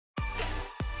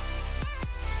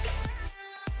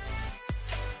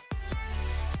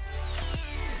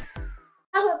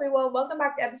everyone. Welcome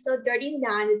back to episode 39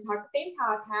 of the Talkoffamepod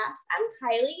podcast. I'm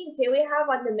Kylie, and today we have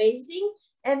an amazing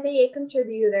NBA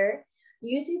contributor,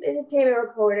 YouTube entertainment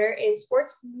reporter, and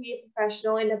sports media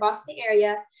professional in the Boston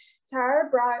area,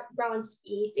 Tyler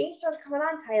Boronski. Thanks for coming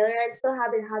on, Tyler. I'm so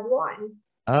happy to have you on.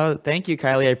 Oh, thank you,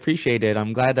 Kylie. I appreciate it.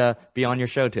 I'm glad to be on your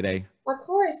show today. Of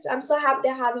course, I'm so happy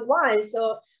to have you on.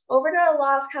 So over the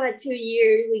last kind of 2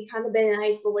 years, we kind of been in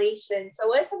isolation. So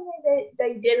what is something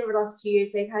that you did over the last 2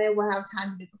 years that you kind of won't have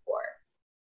time to do before?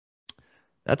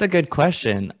 That's a good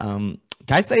question. Can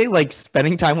I say like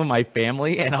spending time with my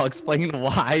family? And I'll explain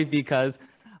why. Because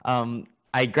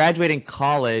I graduated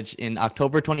college in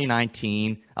October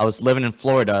 2019. I was living in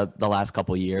Florida the last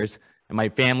couple of years. And my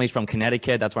family's from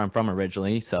Connecticut. That's where I'm from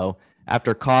originally. So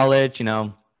after college,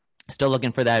 still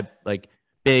looking for that like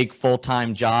big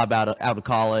full-time job out of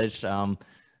college. So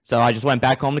I just went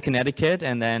back home to Connecticut,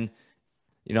 and then,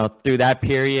 through that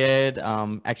period,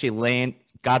 actually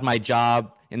got my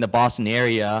job in the Boston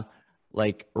area,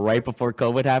 like right before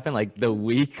COVID happened, like the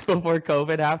week before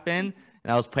COVID happened.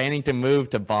 And I was planning to move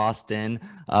to Boston,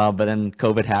 but then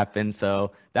COVID happened.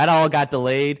 So that all got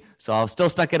delayed. So I was still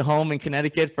stuck at home in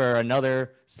Connecticut for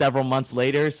another several months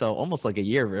later. So almost like a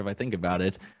year if I think about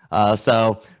it.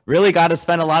 So really got to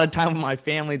spend a lot of time with my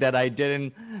family that I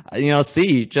didn't,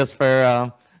 see just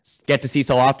for get to see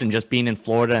so often, just being in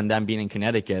Florida and then being in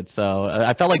Connecticut. So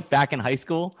I felt like back in high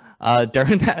school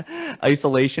during that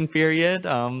isolation period,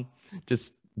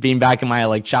 just being back in my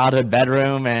like childhood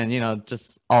bedroom and,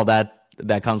 just all that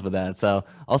comes with that. So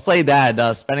I'll say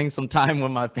that spending some time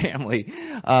with my family,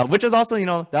 which is also,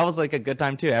 that was like a good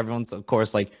time too. Everyone's of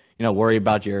course like, worry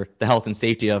about the health and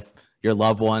safety of your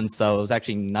loved ones. So it was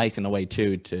actually nice in a way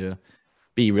too, to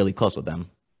be really close with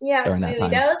them. Yeah, absolutely.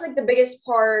 That was like the biggest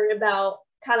part about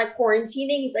kind of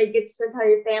quarantining is like get to spend time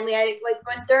with your family. I like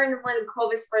when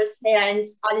COVID first hit, I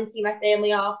didn't see my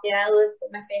family often. I lived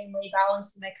with my family, but I only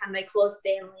see my close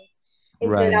family.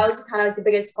 And right. So that was kind of like the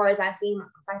biggest part is I see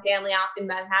my family often,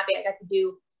 but I'm happy I got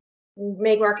to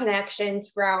make more connections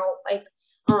throughout like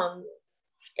in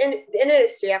the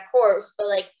industry, of course, but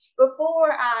like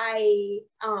before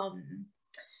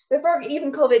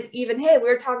even COVID even hit, we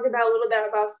were talking about a little bit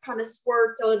about kind of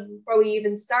sports. So before we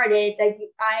even started, like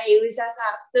I was just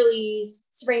at Philly's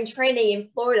spring training in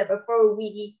Florida before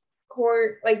COVID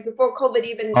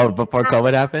even. Oh, before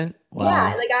COVID happened?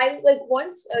 Wow. Yeah,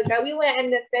 we went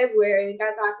in February and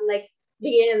got back in like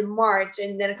beginning of March,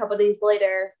 and then a couple of days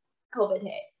later, COVID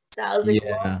hit. So I was like,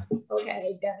 yeah. Well,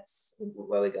 okay, that's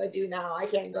what are we gonna do now? I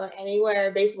can't go anywhere.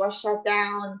 Baseball shut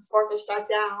down, sports are shut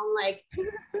down. Like,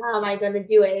 how am I gonna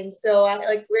do it? And so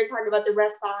we were talking about the Red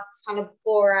Sox kind of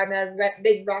before. I'm a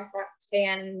big Red Sox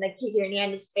fan, like Kiki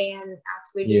Hernandez fan.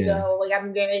 Asked where you go. Like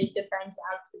I'm very good friends.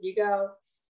 Asked where you go.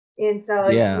 And so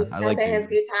yeah, I've met him a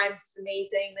few times. It's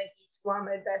amazing. Like he's one of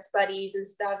my best buddies and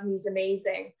stuff. And he's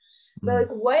amazing. But like,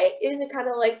 what is it kind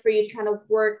of like for you to kind of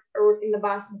work in the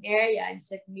Boston area and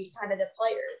to meet kind of the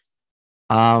players?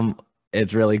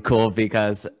 It's really cool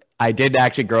because I did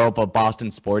actually grow up a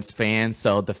Boston sports fan.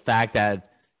 So the fact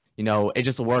that, it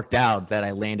just worked out that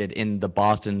I landed in the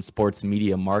Boston sports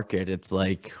media market. It's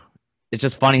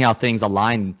just funny how things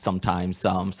align sometimes.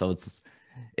 So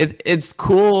it's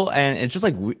cool, and it's just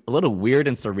like a little weird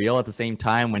and surreal at the same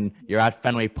time when you're at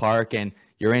Fenway Park and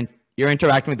you're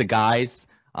interacting with the guys.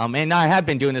 And I have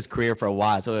been doing this career for a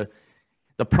while, so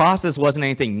the process wasn't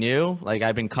anything new. Like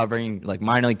I've been covering like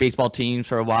minor league baseball teams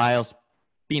for a while,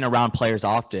 being around players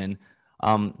often.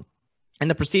 And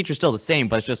the procedure is still the same,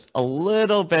 but it's just a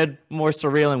little bit more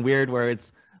surreal and weird where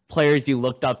it's players you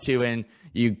looked up to and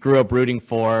you grew up rooting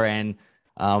for, and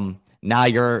now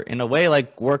you're in a way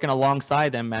like working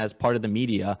alongside them as part of the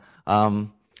media.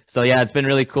 So yeah, it's been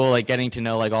really cool, like getting to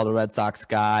know like all the Red Sox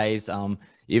guys.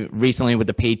 Recently with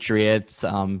the Patriots,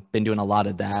 been doing a lot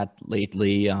of that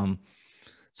lately.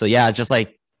 So yeah, it's just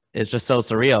so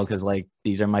surreal because like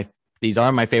these are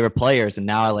my favorite players, and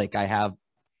now I have,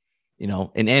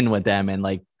 an in with them, and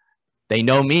like they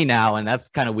know me now, and that's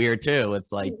kind of weird too.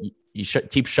 It's like you should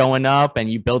keep showing up and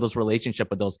you build this relationship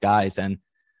with those guys, and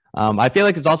I feel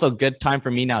like it's also a good time for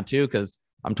me now too because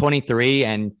I'm 23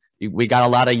 and we got a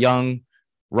lot of young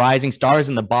rising stars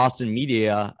in the Boston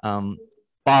media.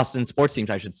 Boston sports teams,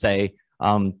 I should say.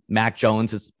 Mac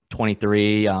Jones is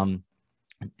 23. We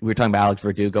were talking about Alex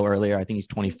Verdugo earlier. I think he's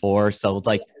 24. So it's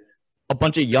like a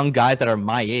bunch of young guys that are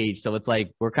my age. So it's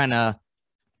like we're kind of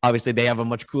obviously they have a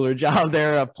much cooler job.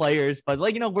 They're players, but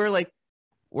like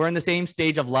we're in the same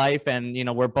stage of life, and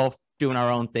we're both doing our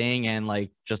own thing, and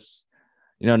like just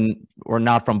we're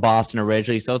not from Boston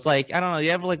originally. So it's like I don't know.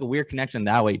 You have like a weird connection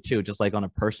that way too, just like on a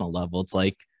personal level. It's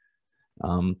like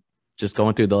just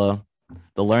going through the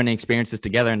the learning experiences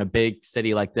together in a big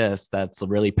city like this that's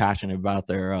really passionate about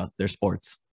their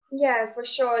sports. Yeah, for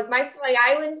sure.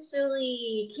 I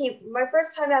instantly came. My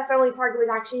first time at Family Park was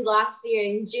actually last year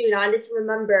in June. I just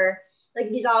remember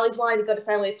he's always wanted to go to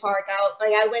Family Park.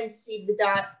 I went to see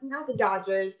not the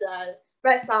Dodgers,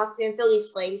 Red Sox and Phillies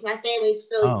play. My family's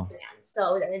Phillies fans,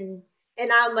 so and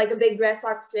I'm a big Red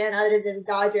Sox fan other than the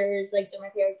Dodgers. They're my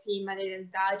favorite team other than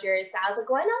the Dodgers. So I was like,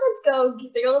 why not let's go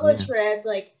take a little trip?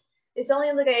 It's only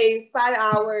a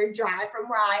 5-hour drive from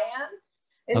where I am.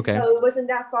 And so it wasn't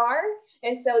that far.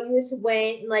 And so we just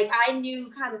went, I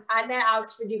knew I met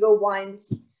Alex Verdugo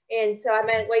once. And so I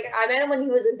met him when he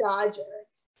was a Dodger.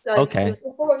 So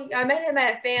before I met him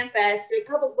at Fan Fest,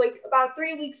 about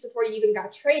 3 weeks before he even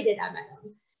got traded, I met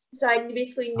him. So I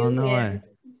basically knew him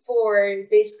before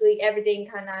basically everything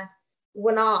kind of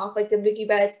went off, the Mookie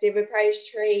Betts, David Price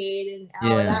trade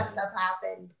and all of that stuff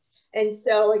happened. And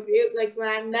so when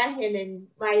I met him and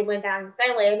when I went down to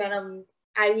Fenway, I met him.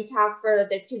 We talked for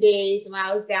the 2 days when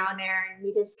I was down there, and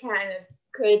we just kind of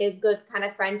created a good kind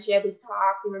of friendship. We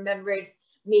talked and remembered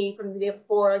me from the day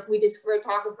before. We were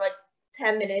talking for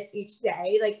 10 minutes each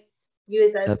day. He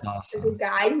was a good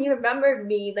guy, and he remembered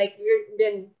me.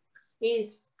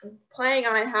 He's planning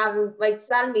on having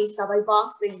send me stuff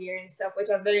Boston gear and stuff, which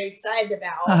I'm very excited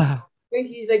about.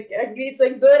 He's it's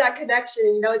good at connection,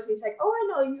 and he's oh, I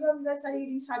know you have this, I need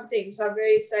to do something. So I'm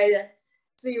very excited to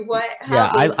see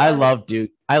I love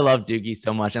Duke. I love Doogie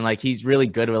so much, and he's really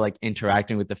good with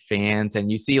interacting with the fans.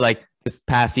 And you see this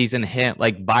past season him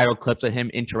viral clips of him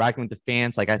interacting with the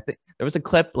fans. I think there was a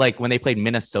clip when they played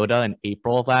Minnesota in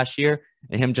April of last year,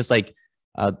 and him just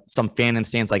some fan in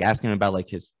stands asking him about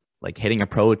his hitting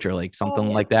approach or something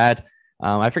like that.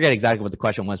 I forget exactly what the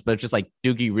question was, but it's just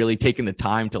Doogie really taking the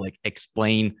time to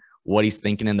explain what he's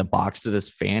thinking in the box to this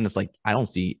fan. It's I don't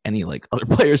see any other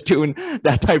players doing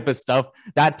that type of stuff,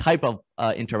 that type of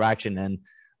interaction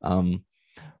and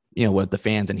with the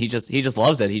fans. And he just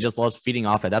loves it. He just loves feeding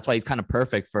off it. That's why he's kind of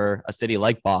perfect for a city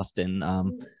like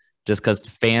Boston, just because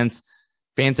fans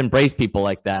embrace people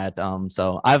like that.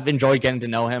 So I've enjoyed getting to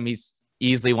know him. He's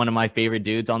easily one of my favorite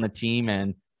dudes on the team,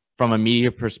 and from a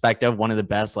media perspective, one of the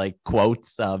best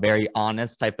quotes, very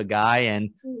honest type of guy, and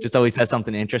just always says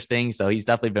something interesting. So he's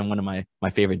definitely been one of my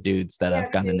favorite dudes that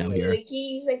I've gotten to know here.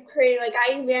 He's crazy.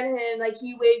 I met him,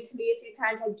 he waved to me a few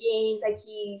times at games.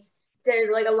 He's did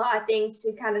a lot of things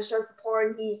to kind of show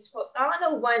support. And he's, I don't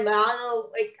know when, but I don't know,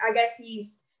 I guess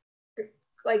he's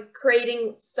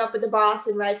creating stuff with the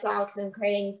Boston Red Sox and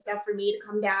creating stuff for me to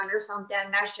come down or something.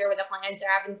 I'm not sure what the plans are.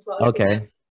 I haven't spoken to him.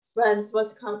 But I'm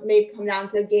supposed to come down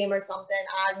to a game or something.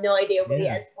 I have no idea what he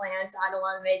has plans. So I don't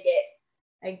want to make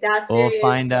it that's serious. We'll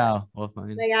find out. I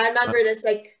remember just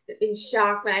in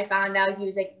shock when I found out he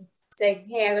was saying,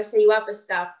 "Hey, I'm gonna set you up for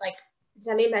stuff."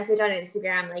 Send me a message on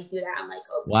Instagram. Do that. I'm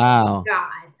oh wow,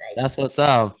 God, that's what's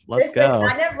up. Let's go.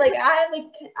 I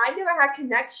never had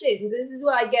connections. This is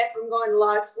what I get from going to a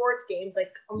lot of sports games.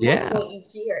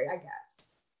 Each year, I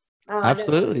guess.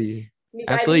 Absolutely.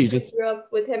 I just grew up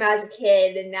with him as a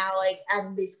kid, and now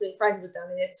I'm basically friends with him,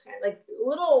 and it's kind of a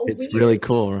little. It's weird. Really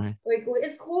cool, right?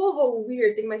 It's cool but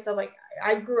weird. Think myself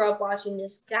I grew up watching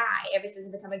this guy ever since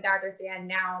I become a Dodger fan.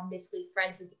 Now I'm basically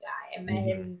friends with the guy. I met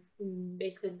him,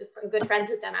 basically good friends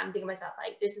with them. I'm thinking myself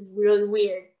this is really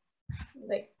weird.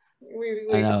 Weird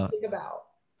to think about.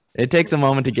 It takes a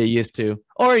moment to get used to,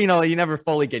 or you never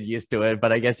fully get used to it,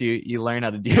 but I guess you learn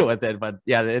how to deal with it. But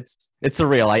yeah, it's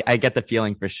surreal. I get the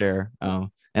feeling for sure, and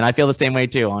I feel the same way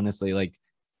too. Honestly,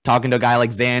 talking to a guy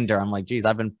like Xander, I'm geez,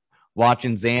 I've been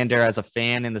watching Xander as a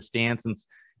fan in the stands since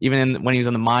when he was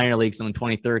in the minor leagues in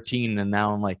 2013, and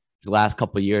now I'm his last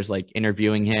couple of years,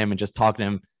 interviewing him and just talking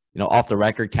to him, off the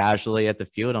record casually at the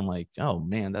field. I'm oh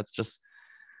man, that's just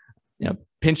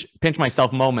pinch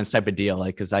myself moments type of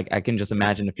deal. Cause I can just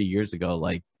imagine a few years ago,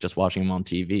 just watching him on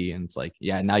TV, and it's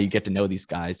now you get to know these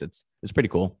guys. It's pretty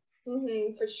cool.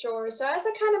 For sure. So as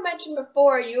I kind of mentioned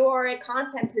before, you are a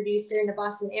content producer in the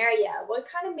Boston area. What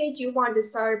kind of made you want to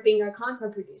start being a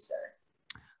content producer?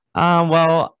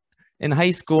 Well, in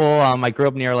high school, I grew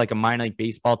up near a minor league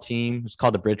baseball team. It was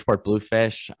called the Bridgeport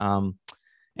Bluefish.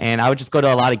 And I would just go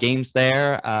to a lot of games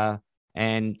there.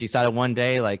 And decided one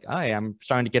day, hey, I'm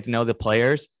starting to get to know the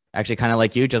players, actually kind of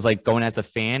like you, just going as a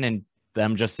fan and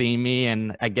them just seeing me,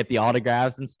 and I get the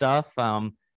autographs and stuff.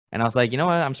 And I was you know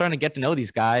what, I'm starting to get to know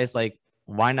these guys.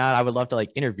 Why not? I would love to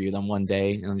interview them one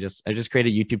day. And I just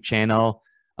created a YouTube channel.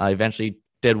 Eventually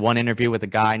did one interview with a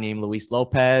guy named Luis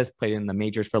Lopez, played in the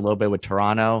majors for a little bit with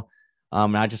Toronto.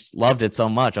 And I just loved it so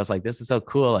much. I was this is so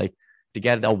cool. To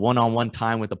get a one-on-one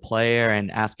time with a player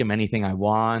and ask him anything I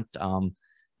want.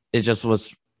 It just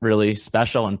was really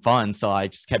special and fun. So I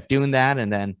just kept doing that,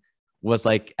 and then was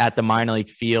like at the minor league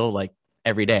field like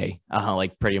every day,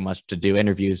 like pretty much to do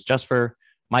interviews just for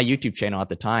my YouTube channel at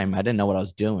the time. I didn't know what I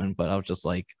was doing, but I was just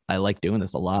like, I like doing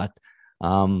this a lot.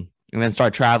 And then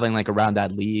start traveling like around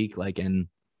that league, like in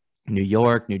New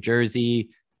York, New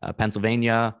Jersey,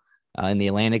 Pennsylvania, in the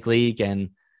Atlantic League. And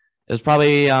it was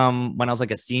probably when I was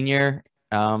like a senior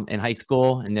in high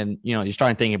school. And then, you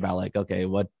start thinking about like, okay,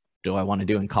 what do I want to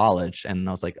do in college? And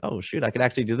I was like, oh, shoot, I could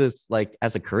actually do this like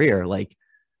as a career. Like,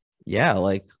 yeah,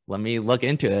 like let me look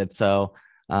into it. So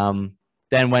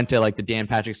then went to like the Dan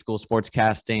Patrick School of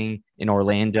Sportscasting in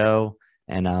Orlando.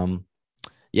 And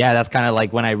yeah, that's kind of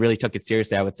like when I really took it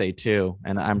seriously, I would say too.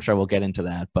 And I'm sure we'll get into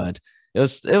that, but it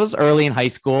was early in high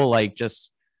school, like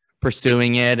just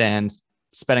pursuing it and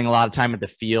spending a lot of time at the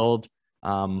field.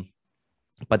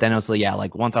 But then it was yeah,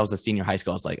 like once I was a senior high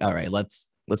school, I was like, all right, let's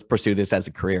pursue this as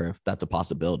a career if that's a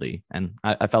possibility. And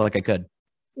I felt like I could.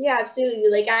 Yeah, absolutely.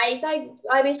 Like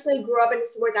I basically grew up in a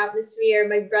sports atmosphere.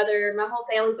 My brother, my whole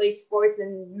family played sports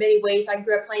in many ways. I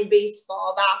grew up playing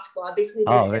baseball, basketball. I basically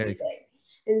did everything.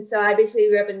 And so I basically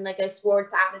grew up in like a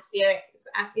sports atmosphere.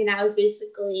 I was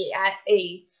basically at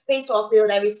a baseball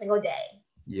field every single day.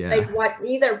 Yeah. Like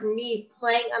either me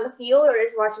playing on the field or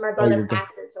just watching my brother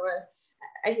practice or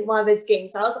one of his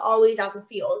games. So I was always out the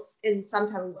fields in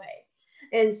some type of way.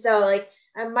 And so like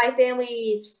my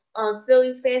family's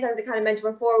Phillies fans, as I kind of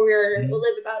mentioned before, we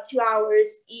live about 2 hours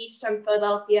east from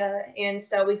Philadelphia, and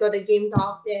so we go to games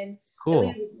often.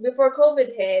 Cool. Before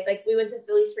COVID hit, like we went to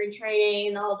Philly spring training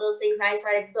and all those things. I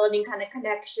started building kind of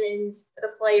connections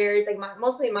with the players, like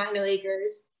mostly minor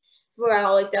leaguers,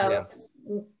 throughout like the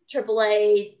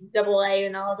AAA, AA,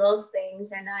 and all those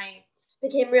things. And I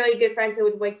became really good friends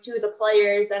with like two of the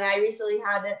players, and I recently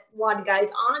had one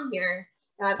guys on here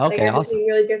that I became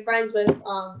really good friends with.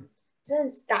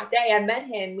 Since that day I met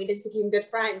him, we just became good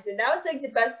friends, and that was like the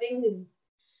best thing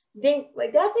to think.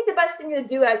 Like that's like the best thing to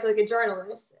do as like a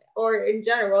journalist or in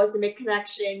general, is to make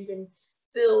connections and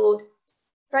build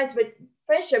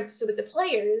friendships with the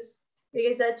players,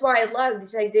 because that's why I love.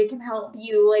 It's like they can help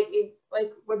you,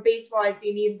 like with baseball, if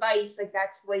they need advice, like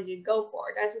that's what you go for.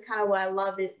 That's kind of what I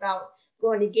love about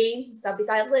going to games and stuff. Because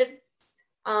I live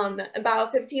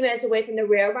about 15 minutes away from the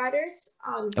Rail Riders.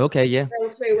 Okay, yeah.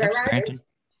 Rail Riders.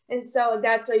 And so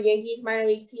that's a Yankees minor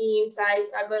league team. So I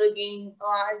go to a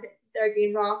lot of their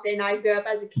games often. I grew up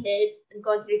as a kid and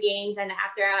going to the games, and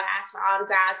after I asked for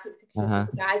autographs with the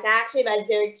guys. I actually met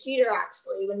Derek Jeter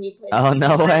when he played. Oh,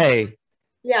 no way.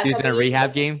 Yeah. He was in a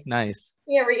rehab game? Nice.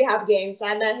 Yeah, rehab game. So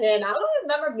I met him. I don't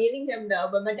remember meeting him though,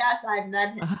 but my dad said I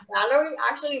met him. I don't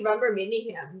actually remember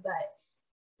meeting him, but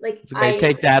like I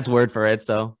take Dad's word for it.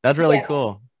 So that's really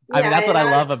cool. Yeah, I mean, that's what I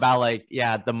love about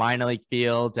the minor league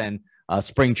fields and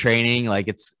spring training. Like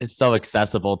it's so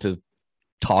accessible to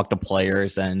talk to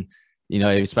players, and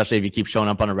especially if you keep showing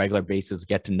up on a regular basis,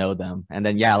 get to know them. And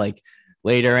then like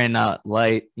later in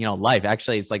life,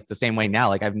 actually it's like the same way now.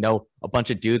 Like I've known a bunch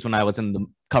of dudes when I was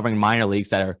covering minor leagues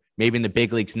that are maybe in the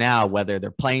big leagues now, whether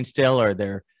they're playing still or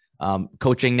they're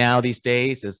coaching now these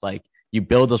days. It's like you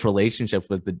build those relationships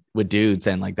with dudes,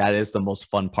 and like that is the most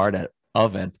fun part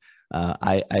of it.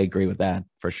 I agree with that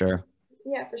for sure.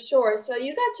 Yeah, for sure. So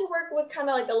you got to work with kind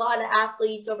of like a lot of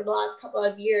athletes over the last couple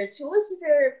of years. Who was your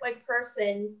favorite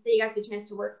person that you got the chance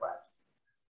to work with?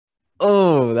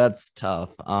 Oh, that's tough.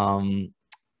 I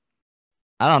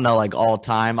don't know, like all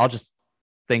time. I'll just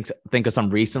think of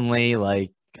some recently.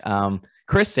 Like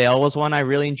Chris Sale was one I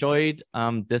really enjoyed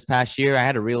this past year. I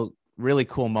had a really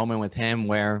cool moment with him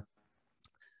where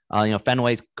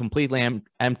Fenway's completely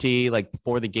empty. Like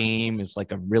before the game, it was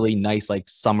like a really nice like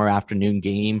summer afternoon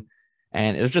game.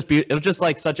 And it was just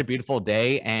like such a beautiful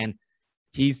day, and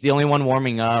he's the only one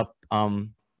warming up,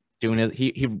 doing it.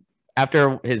 He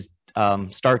after his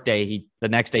start day, the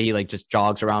next day he like just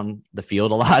jogs around the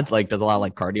field a lot, like does a lot of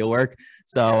like cardio work.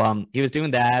 So he was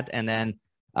doing that, and then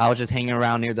I was just hanging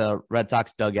around near the Red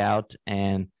Sox dugout,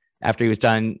 and after he was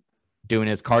done doing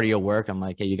his cardio work, I'm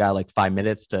like, hey, you got like 5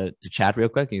 minutes to chat real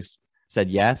quick? He said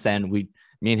yes, and me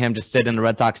and him just sit in the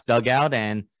Red Sox dugout,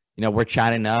 and we're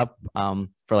chatting up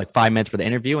for like 5 minutes for the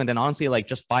interview, and then honestly like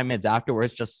just 5 minutes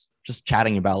afterwards, just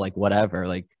chatting about like whatever,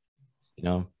 like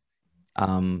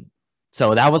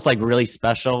so that was like really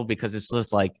special, because it's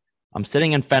just like I'm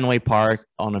sitting in Fenway Park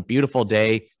on a beautiful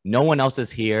day, no one else is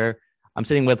here, I'm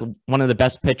sitting with one of the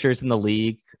best pitchers in the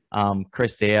league,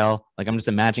 Chris Sale. Like I'm just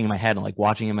imagining in my head and like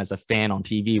watching him as a fan on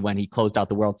TV when he closed out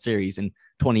the World Series in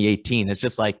 2018. It's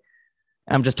just like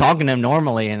I'm just talking to him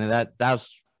normally, and that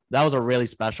was a really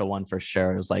special one for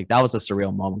sure. It was like, that was a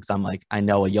surreal moment, because I'm like, I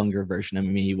know a younger version of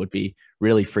me would be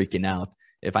really freaking out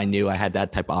if I knew I had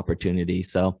that type of opportunity.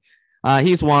 So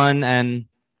he's one. And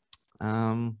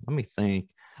let me think.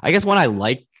 I guess one I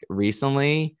like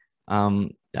recently, I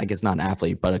guess not an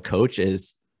athlete, but a coach,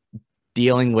 is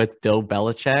dealing with Bill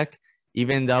Belichick.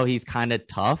 Even though he's kind of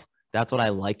tough, that's what I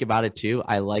like about it too.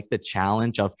 I like the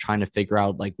challenge of trying to figure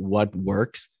out like what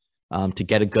works to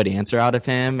get a good answer out of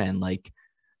him. And like,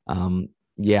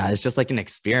 yeah, it's just like an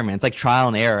experiment. It's like trial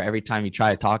and error every time you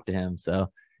try to talk to him. So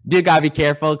you gotta be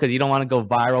careful because you don't want to go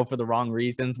viral for the wrong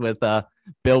reasons with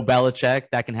Bill Belichick.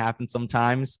 That can happen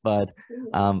sometimes. But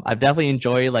I've definitely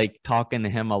enjoyed like talking to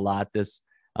him a lot this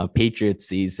Patriots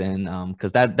season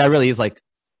because that really is like,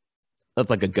 that's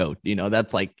like a GOAT, you know,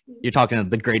 that's like, you're talking to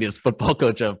the greatest football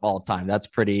coach of all time. That's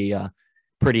pretty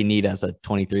neat as a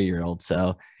 23-year-old.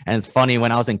 So, and it's funny,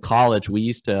 when I was in college,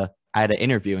 I had an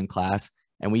interviewing class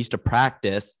and we used to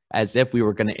practice as if we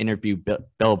were going to interview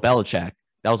Bill Belichick.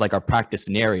 That was like our practice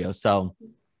scenario. So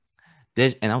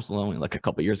and I was only like a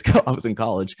couple years ago, I was in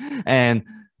college, and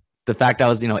the fact I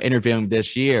was, interviewing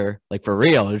this year, like for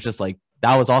real, it was just like,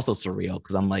 that was also surreal.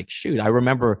 Cause I'm like, shoot, I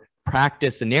remember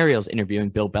practice scenarios interviewing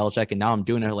Bill Belichick, and now I'm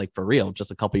doing it like for real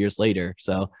just a couple years later.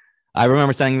 So I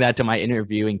remember sending that to my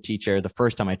interviewing teacher the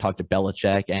first time I talked to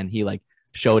Belichick, and he like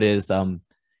showed his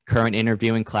current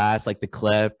interviewing class like the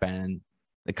clip, and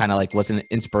it kind of like was an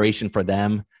inspiration for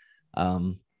them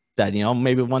that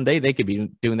maybe one day they could be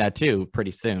doing that too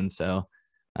pretty soon. So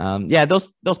yeah, those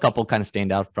couple kind of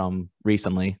stand out from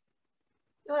recently.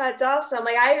 Oh, that's awesome.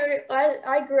 Like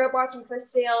I grew up watching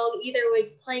Chris Sale either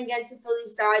like playing against the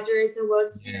Phillies Dodgers in World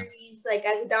Series. Like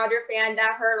as a Dodger fan,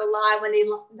 that hurt a lot when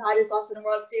the Dodgers lost in the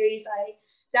World Series.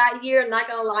 That year, I'm not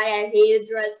gonna lie, I hated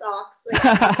the Red Sox. Like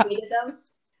I hated them.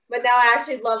 But now I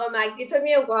actually love them. Like it took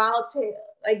me a while to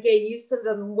like get used to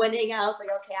them winning. I was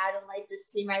like, okay, I don't like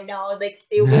this team right now. Like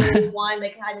they really won.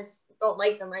 Like I just don't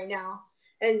like them right now.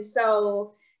 And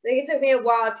so like it took me a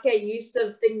while to get used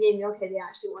to thinking, okay, they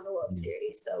actually won the World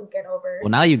Series, so get over.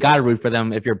 Well, now you gotta root for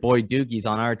them if your boy Doogie's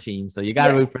on our team, so you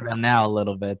gotta root for them now a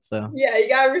little bit. So yeah, you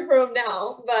gotta root for them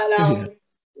now. But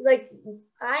like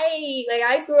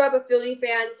I grew up a Philly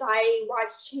fan, so I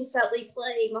watched Chase Utley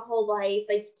play my whole life.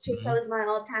 Like Chase Utley is my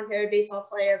all-time favorite baseball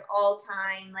player of all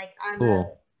time. Like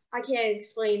I can't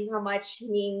explain how much he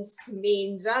means to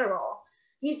me in general.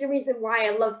 He's the reason why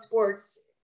I love sports.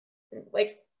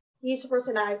 Like he's the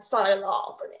person I saw it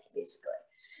all for me, basically.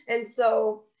 And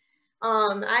so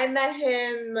I met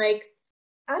him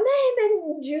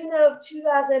in June of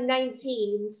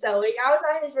 2019. So like I was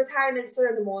at his retirement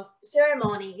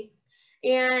ceremony,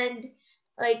 and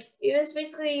like it was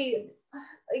basically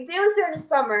like it was during the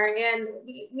summer, and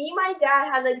me and my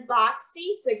dad had like box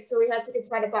seats, like so we had tickets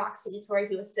by the box seats where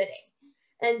he was sitting.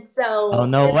 And so oh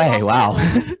no way, wow.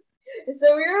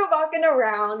 So we were walking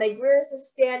around, like we were just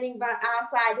standing by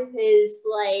outside of his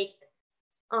like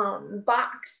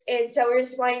box, and so we were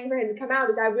just waiting for him to come out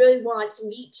because I really wanted to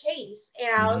meet Chase.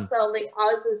 And I was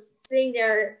just sitting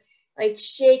there like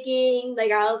shaking,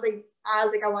 like I was like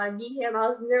I want to meet him. I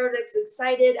was nervous,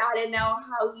 excited. I didn't know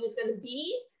how he was gonna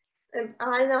be, and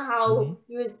I didn't know how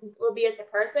he would be as a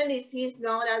person. He's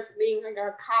known as being like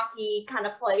a cocky kind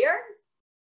of player.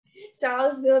 So I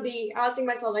was thinking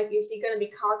myself, like, is he gonna be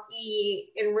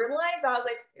cocky in real life? I was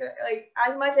like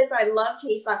as much as I love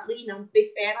Chase Utley and I'm a big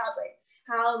fan, I was like,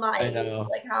 how am I know.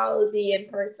 Like, how is he in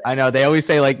person? I know they always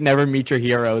say like never meet your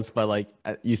heroes, but like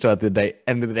you still at the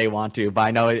end of the day want to. But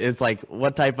I know it's like,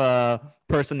 what type of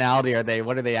personality are they?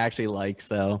 What are they actually like?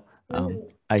 So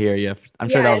I hear you. I'm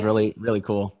sure that was really, really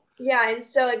cool. Yeah, and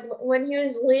so like when he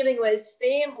was leaving with his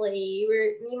family,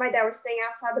 me and my dad were staying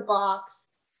outside the box.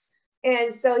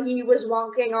 And so he was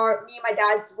walking me and my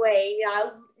dad's way. And I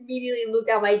immediately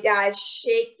looked at my dad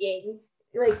shaking,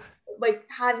 like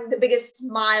having the biggest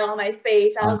smile on my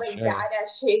face. I was like, Dad,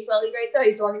 that's Chase Utley right there.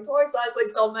 He's walking towards us. I was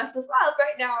like, don't mess this up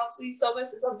right now. Please don't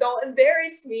mess this up. Don't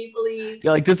embarrass me, please.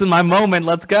 You're like, this is my moment.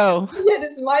 Let's go. Yeah,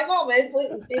 this is my moment.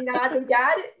 Please. And I was like,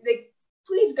 Dad, like,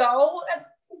 please go.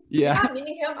 Yeah. I'm not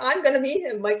meeting him. I'm going to meet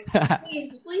him. Like,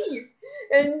 please.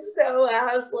 And so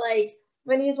I was like,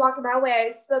 when he was walking my way,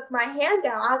 I stuck my hand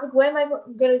out. I was like, what am I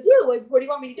going to do? Like, what do you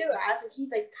want me to do? I was like,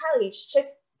 he's like, Kylie, just take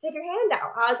your hand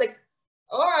out. I was like,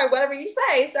 all right, whatever you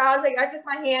say. So I was like, I took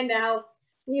my hand out.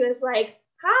 He was like,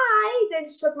 hi. Then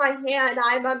shook my hand.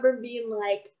 I remember being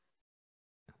like,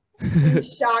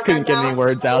 shocked. Couldn't get any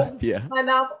words out. Yeah. My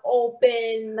mouth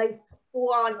open, like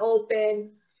full on open.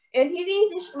 And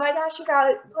my dad shook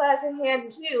out his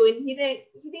hand too. And he didn't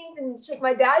even shake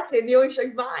my dad's hand. He only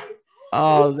shook mine.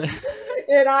 Oh.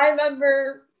 And I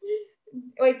remember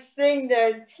like sitting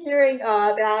there tearing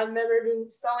up, and I remember being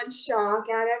so in shock.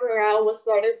 And I remember I almost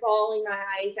started bawling my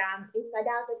eyes out. And my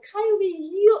dad was like, "Kylie,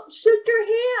 you shook your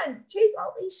hand. Chase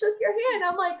Utley shook your hand."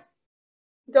 I'm like,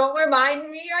 "Don't remind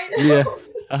me right now."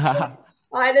 Yeah.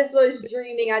 I just was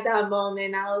dreaming at that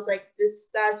moment. I was like,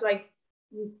 that's like,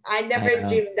 I never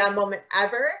dreamed that moment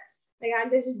ever. Like,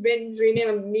 I've just been dreaming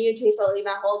of me and Chase Utley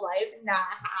my whole life, and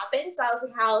that happened. So I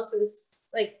was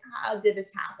like, how did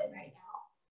this happen right now?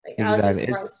 Like, Exactly.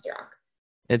 I was just starstruck.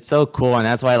 It's so cool. And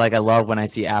that's why, like, I love when I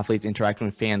see athletes interacting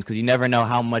with fans, because you never know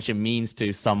how much it means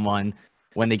to someone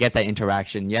when they get that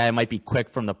interaction. Yeah, it might be quick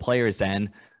from the player's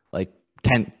end, like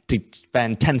 10 to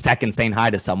spend 10 seconds saying hi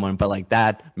to someone, but like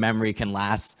that memory can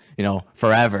last,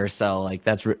 forever. So like,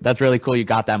 that's really cool. You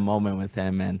got that moment with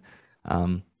him.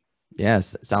 And,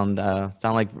 yes, sound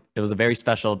like it was a very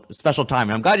special time.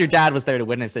 And I'm glad your dad was there to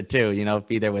witness it too,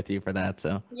 be there with you for that.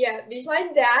 So yeah, because my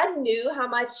dad knew how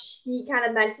much he kind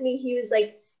of meant to me. He was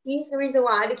like, he's the reason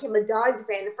why I became a Dodger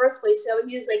fan in the first place. So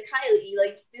he was like, "Kylie,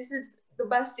 like, this is the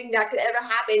best thing that could ever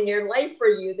happen in your life for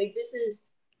you. Like, this is."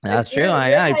 That's true.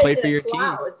 Yeah, he played for your team,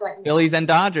 right, Phillies and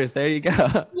Dodgers. There you go.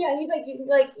 Yeah, he's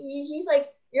like,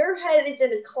 your head is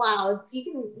in the clouds. You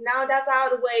can now, that's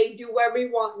out of the way. Do whatever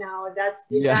you want now. That's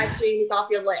your bad dream is off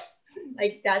your list.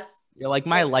 Like, that's. You're like,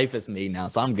 my life is made now,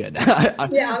 so I'm good.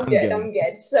 Yeah, I'm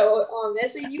good. So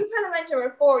so you kind of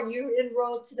mentioned before you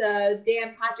enrolled to the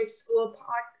Dan Patrick School of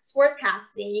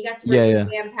Sportscasting. You got to work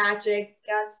with Dan Patrick,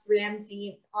 Gus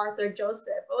Ramsey, Arthur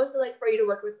Joseph. What was it like for you to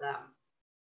work with them?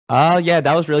 Yeah,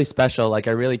 that was really special. Like,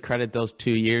 I really credit those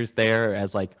 2 years there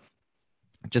as like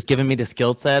just giving me the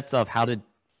skill sets of how to,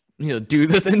 do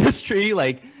this industry,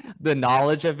 like the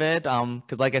knowledge of it.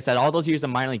 Because like I said, all those years of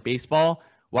minor league baseball,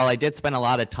 while I did spend a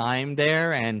lot of time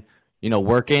there and,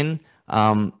 working,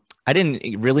 I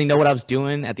didn't really know what I was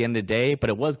doing at the end of the day, but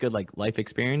it was good, like life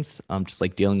experience, just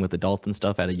like dealing with adults and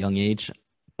stuff at a young age.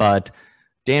 But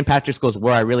Dan Patrick School is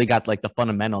where I really got like the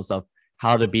fundamentals of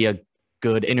how to be a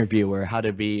good interviewer, how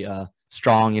to be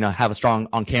strong, have a strong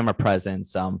on-camera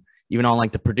presence, even on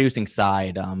like the producing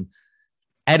side,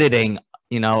 editing,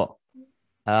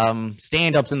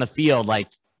 stand-ups in the field, like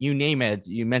you name it.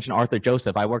 You mentioned Arthur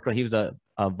Joseph. I worked with, he was a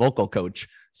vocal coach,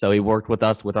 so he worked with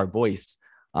us with our voice.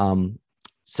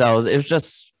 So it was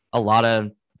just a lot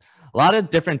of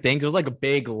different things. It was like a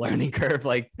big learning curve.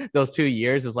 Like those 2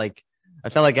 years is like, I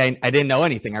felt like I didn't know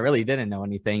anything. I really didn't know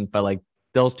anything, but like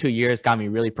those 2 years got me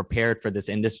really prepared for this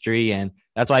industry. And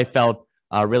that's why I felt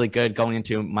really good going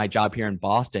into my job here in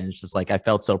Boston. It's just like, I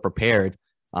felt so prepared.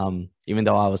 Even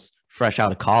though I was fresh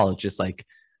out of college, just like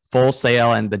Full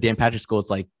Sail and the Dan Patrick School, it's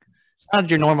like, it's not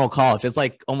your normal college. It's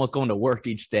like almost going to work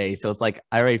each day. So it's like,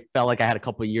 I already felt like I had a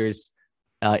couple of years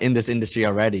in this industry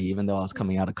already, even though I was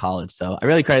coming out of college. So I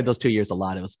really credit those 2 years a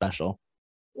lot. It was special.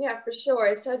 Yeah, for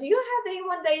sure. So do you have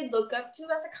anyone that you look up to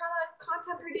as a kind of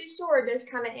content producer, or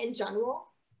just kind of in general?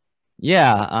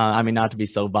 Yeah. I mean, not to be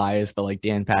so biased, but like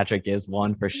Dan Patrick is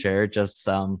one for sure. Just,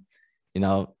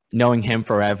 knowing him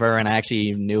forever. And I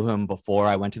actually knew him before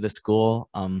I went to the school.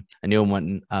 I knew him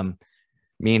when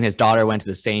me and his daughter went to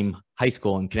the same high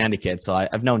school in Connecticut. So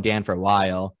I've known Dan for a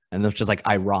while. And it was just like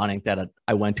ironic that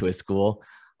I went to his school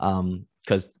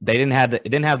because it didn't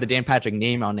have the Dan Patrick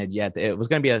name on it yet. It was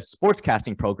going to be a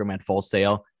sportscasting program at Full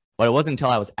Sail, but it wasn't until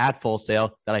I was at Full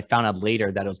Sail that I found out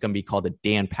later that it was going to be called the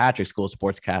Dan Patrick School of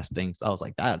Sportscasting. So I was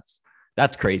like,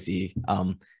 that's crazy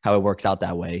how it works out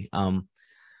that way.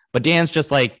 But Dan's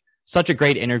just like such a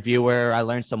great interviewer. I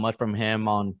learned so much from him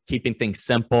on keeping things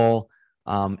simple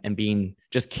and being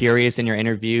just curious in your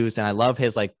interviews. And I love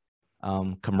his like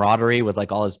camaraderie with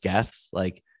like all his guests.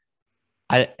 Like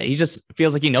he just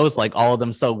feels like he knows like all of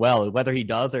them so well, whether he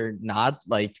does or not.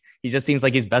 Like he just seems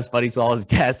like he's best buddies with all his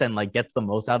guests and like gets the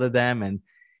most out of them. And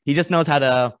he just knows how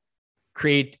to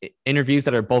create interviews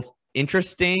that are both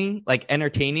interesting, like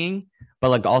entertaining, but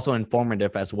like also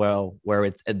informative as well, where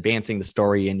it's advancing the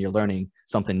story and you're learning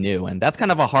something new. And that's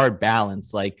kind of a hard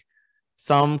balance. Like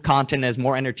some content is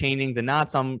more entertaining than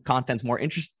not. Some content's more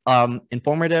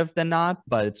informative than not,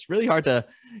 but it's really hard to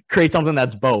create something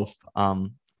that's both.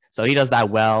 So he does that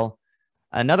well.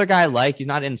 Another guy I like, he's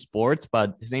not in sports,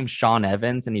 but his name's Sean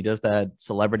Evans, and he does that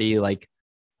celebrity like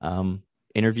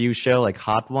interview show, like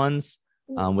Hot Ones,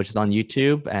 which is on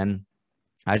YouTube. And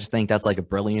I just think that's like a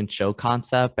brilliant show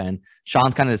concept. And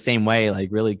Sean's kind of the same way, like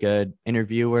really good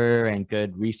interviewer and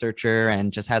good researcher,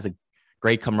 and just has a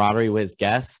great camaraderie with his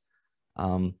guests.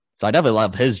 So I definitely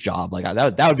love his job. Like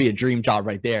that would be a dream job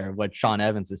right there, what Sean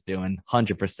Evans is doing,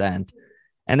 100%.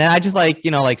 And then I just like,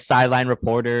 like sideline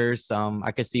reporters.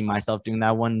 I could see myself doing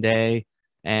that one day.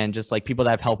 and just like people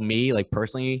that have helped me like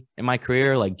personally in my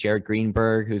career, like Jared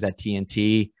Greenberg, who's at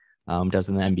TNT, does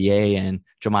in the NBA, and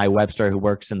Jemai Webster, who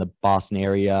works in the Boston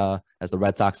area as the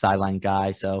Red Sox sideline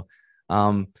guy. So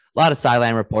a lot of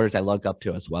sideline reporters I look up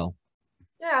to as well.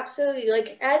 Yeah, absolutely.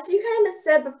 Like as you kind of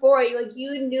said before,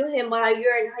 you knew him while you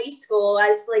were in high school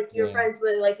as like you're friends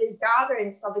with like his daughter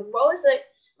and stuff. Like what was it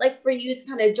like for you to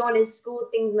kind of join his school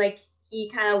thing? Like he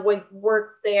kind of would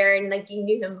work there and like you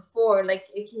knew him before, like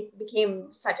it became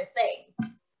such a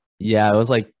thing. Yeah, it was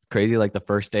like crazy. Like the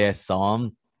first day I saw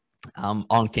him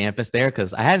on campus there,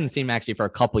 because I hadn't seen him actually for a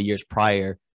couple of years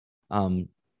prior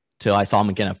till I saw him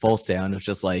again at Full Sail, and it was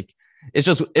just like it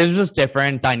was just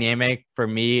different dynamic for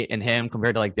me and him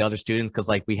compared to like the other students, because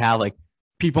like we have like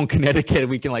people in Connecticut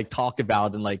we can like talk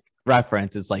about and like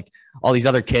reference. It's like all these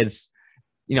other kids,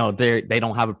 you know, they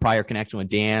don't have a prior connection with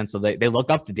Dan, so they look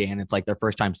up to Dan. It's like their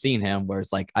first time seeing him,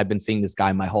 whereas like I've been seeing this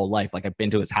guy my whole life. Like I've been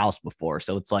to his house before,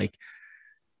 so it's like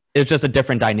it's just a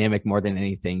different dynamic more than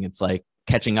anything. It's like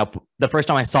catching up. The first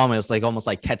time I saw him, it was like almost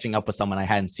like catching up with someone I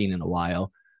hadn't seen in a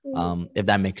while, if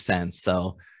that makes sense.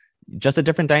 So just a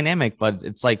different dynamic, but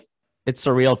it's like it's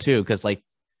surreal too, because like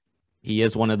he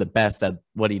is one of the best at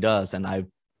what he does, and I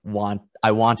want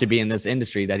to be in this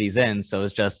industry that he's in. So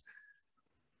it's just,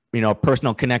 you know,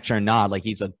 personal connection or not, like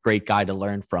he's a great guy to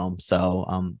learn from.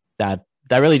 So that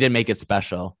really did make it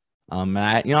special. And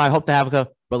I hope to have a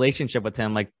relationship with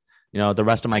him, like, you know, the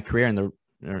rest of my career and the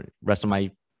rest of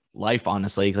my life,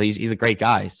 honestly, because he's a great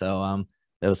guy. So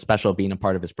it was special being a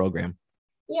part of his program.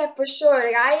 Yeah, for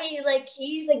sure.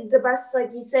 He's like the best,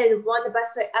 like you said, one of the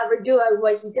best I ever do at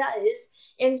what he does.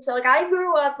 And so like I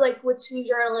grew up like with two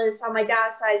journalists on my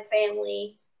dad's side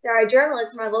family. There are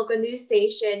journalists from my local news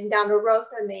station down the road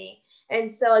from me. And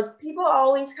so like people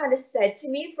always kind of said to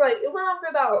me for like it went on for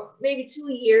about maybe 2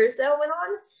 years that went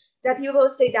on, that people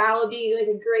would say that I would be like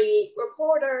a great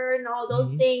reporter and all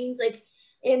those things. Like,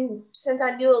 and since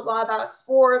I knew a lot about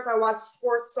sports, I watched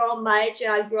sports so much,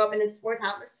 and I grew up in a sports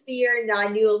atmosphere, and I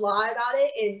knew a lot about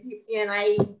it, and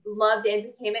I loved the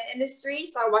entertainment industry,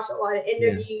 so I watched a lot of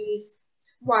interviews,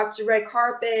 watched red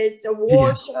carpets,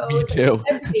 award shows,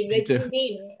 everything. Like you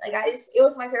name it. Like it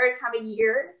was my favorite time of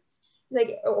year.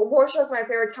 Like award shows, my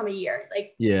favorite time of year.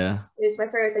 Like it's my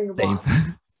favorite thing to watch.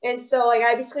 And so like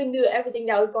I basically knew everything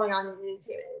that was going on in the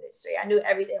entertainment industry. I knew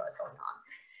everything that was going on.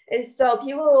 And so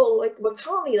people like will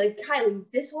tell me like, Kylie,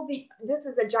 this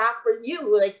is a job for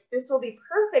you. Like this will be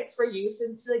perfect for you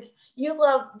since like you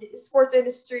love the sports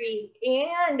industry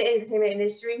and the entertainment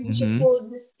industry. And you should pull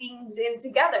these things in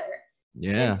together.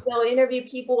 Yeah. And so interview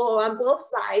people on both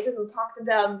sides and talk to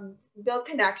them, build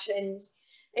connections,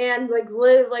 and like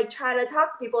try to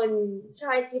talk to people and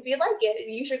try and see if you like it.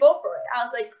 You should go for it. I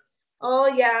was like, oh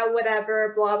yeah,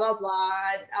 whatever, blah blah blah.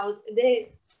 I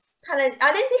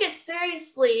didn't take it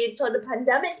seriously until the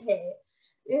pandemic hit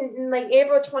in like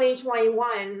April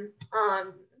 2021.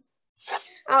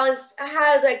 I was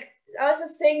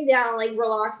just sitting down, like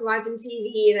relaxed, watching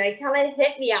TV, and it kind of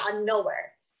hit me out of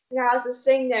nowhere. Yeah, I was just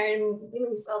sitting there and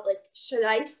thinking myself, like, should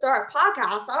I start a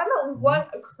podcast? I don't know what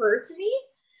occurred to me.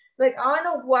 Like, I don't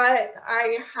know what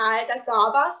I thought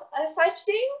about a such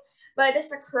thing, but it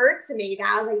just occurred to me that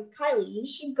I was like, Kylie, you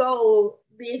should go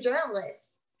be a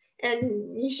journalist.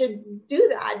 And you should do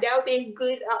that. That would be a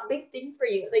good big thing for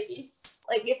you. Like it's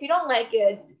like if you don't like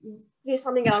it, do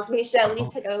something else. Maybe you should at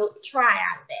least take a try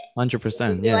at it.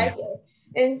 100%. Yeah. Like it.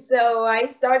 And so I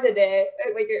started it.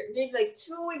 Like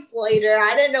 2 weeks later,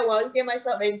 I didn't know what I was getting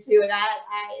myself into, and I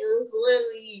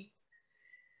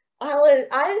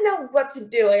didn't know what to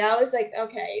do. Like I was like,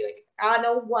 okay, like I don't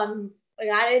know what. Like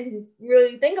I didn't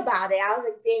really think about it. I was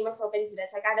like getting myself into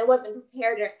this. Like I wasn't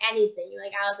prepared or anything.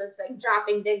 Like I was just like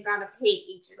dropping things on a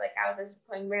page. Like I was just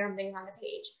putting random things on a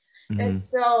page. And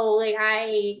so like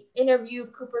I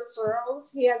interviewed Cooper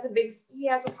Searles. He has a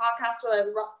podcast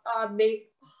with big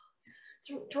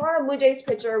Toronto Blue Jays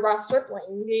pitcher Ross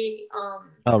Stripling.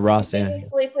 Ross, he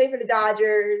basically played for the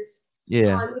Dodgers.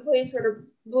 Yeah. He plays for the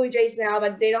Blue Jays now,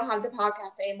 but they don't have the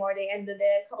podcast anymore. They ended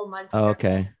it a couple months ago.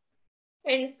 Okay.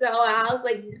 And so I was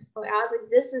like,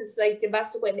 this is like the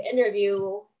best way to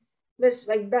interview,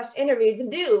 best interview to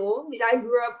do, because I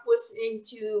grew up listening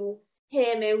to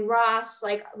him and Ross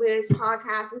like with his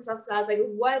podcast and stuff. So I was like,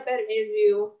 what better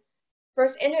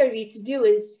first interview to do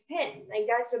is him. Like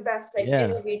that's the best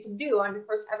interview to do on the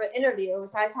first ever interview.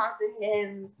 So I talked to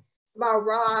him about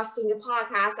Ross and the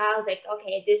podcast. I was like,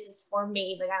 okay, this is for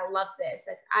me. Like I love this.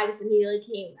 Like I just immediately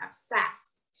became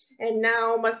obsessed. And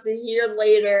now, almost a year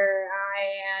later,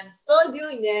 I am still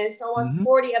doing this. Almost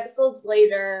 40 episodes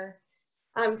later,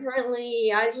 I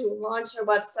just launched a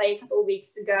website a couple of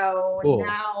weeks ago. Cool. And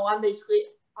now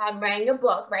I'm writing a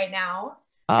book right now.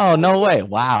 Oh, no way.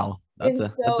 Wow.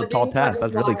 That's so a tall task.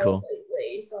 That's really cool.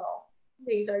 Lately, so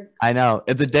things are. I know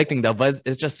it's addicting though, but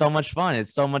it's just so much fun.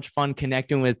 It's so much fun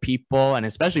connecting with people, and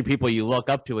especially people you look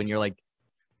up to and you're like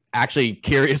actually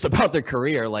curious about their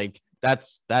career. Like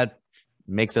that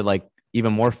makes it like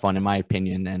even more fun in my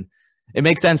opinion. And it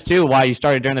makes sense too why you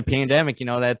started during the pandemic. You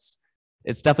know, it's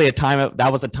definitely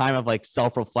that was a time of like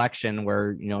self-reflection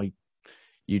where, you know,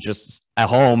 you just at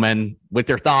home and with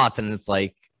your thoughts, and it's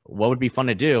like, what would be fun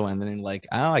to do? And then like,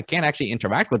 oh, I can't actually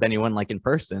interact with anyone like in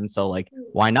person. So like,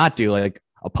 why not do like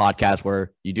a podcast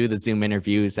where you do the Zoom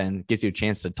interviews and gives you a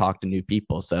chance to talk to new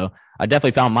people? So I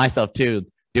definitely found myself too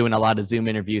doing a lot of Zoom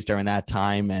interviews during that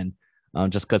time, and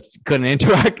just because couldn't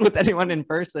interact with anyone in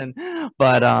person.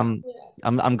 But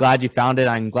I'm glad you found it.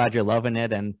 I'm glad you're loving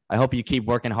it, and I hope you keep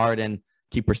working hard and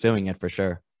keep pursuing it for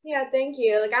sure. Yeah, thank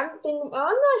you. Like I'm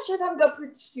not sure if I'm gonna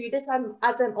pursue this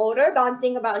as I'm older, but I'm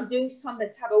thinking about doing some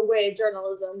type of way of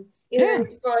journalism, either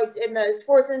like in the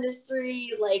sports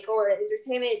industry, like or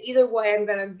entertainment. Either way, I'm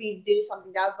gonna do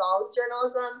something that involves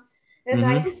journalism. And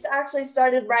I just actually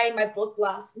started writing my book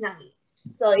last night.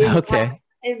 So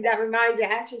and that reminds me, I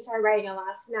actually started writing it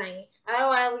last night. I don't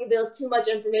want to reveal too much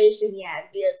information yet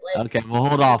because, like, okay, we'll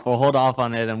hold off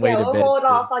on it and wait a bit. We'll hold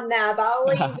off on that, but I'll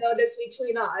let you know this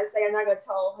between us. Like, I'm not gonna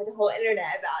tell the whole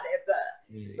internet about it,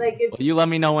 but like, it's. Well, you let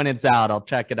me know when it's out. I'll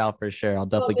check it out for sure. I'll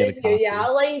definitely get a copy. Yeah,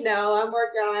 I'll let you know. I'm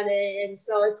working on it, and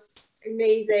so it's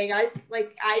amazing. I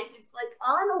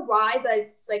don't know why, but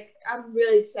it's like I'm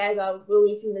really excited about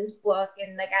releasing this book,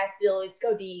 and like I feel it's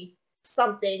gonna be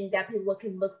something that people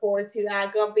can look forward to.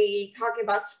 I'm gonna be talking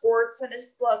about sports in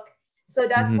this book, so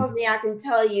that's something I can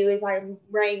tell you if I'm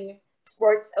writing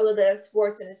a little bit of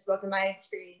sports in this book and my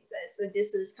experiences. So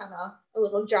this is kind of a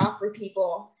little job for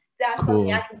people. That's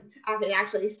something I can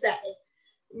actually say.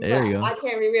 There you go. I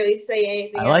can't really say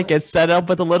anything. I like it set up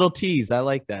with a little tease. I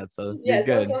like that. So yes,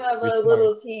 you're good. A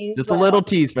little tease. Just a little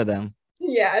tease for them.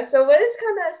 Yeah. So what is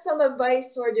kind of some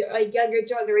advice for like younger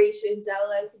generations that would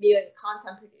like to be a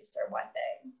content producer one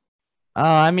day?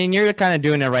 I mean, you're kind of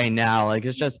doing it right now. Like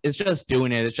it's just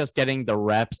doing it. It's just getting the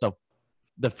reps of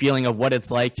the feeling of what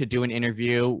it's like to do an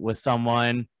interview with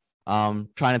someone, trying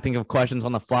to think of questions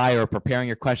on the fly or preparing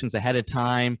your questions ahead of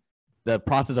time, the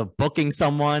process of booking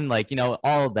someone, like, you know,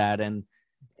 all of that. And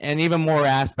even more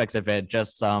aspects of it,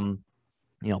 just, you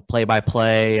know,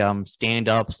 play-by-play,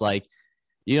 stand-ups, like,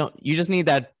 you just need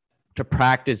that to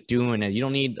practice doing it. You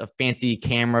don't need a fancy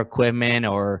camera equipment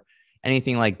or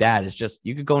anything like that. It's just,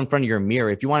 you could go in front of your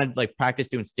mirror. If you want to like practice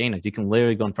doing stand-ups, you can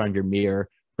literally go in front of your mirror,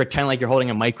 pretend like you're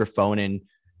holding a microphone and,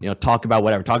 you know, talk about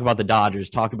whatever, talk about the Dodgers,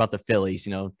 talk about the Phillies,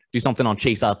 you know, do something on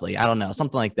Chase Utley. I don't know,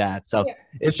 something like that. So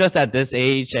it's just at this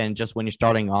age and just when you're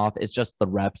starting off, it's just the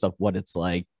reps of what it's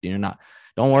like.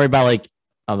 Don't worry about like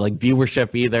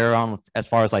viewership either as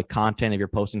far as like content. If you're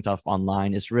posting stuff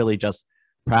online, it's really just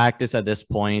practice at this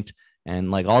point.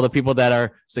 And like all the people that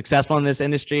are successful in this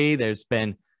industry, there's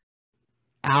been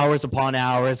hours upon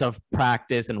hours of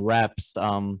practice and reps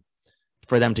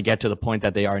for them to get to the point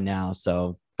that they are now.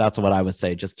 So that's what I would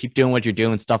say. Just keep doing what you're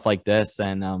doing, stuff like this,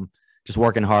 and just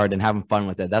working hard and having fun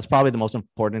with it. That's probably the most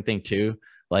important thing too.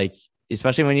 Like,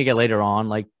 especially when you get later on,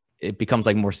 like it becomes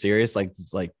like more serious, like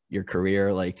it's like your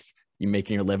career, like you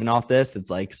making your living off this.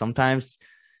 It's like sometimes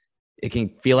it can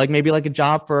feel like maybe like a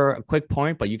job for a quick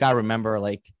point, but you got to remember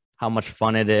like how much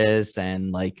fun it is.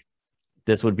 And like,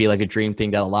 this would be like a dream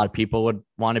thing that a lot of people would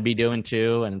want to be doing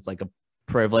too. And it's like a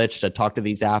privilege to talk to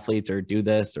these athletes or do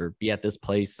this or be at this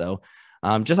place. So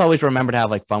just always remember to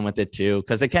have like fun with it too,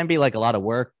 because it can be like a lot of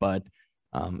work, but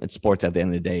it's sports at the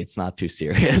end of the day. It's not too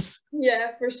serious.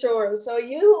 Yeah, for sure. So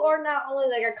you are not only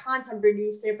like a content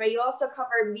producer, but you also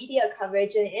cover media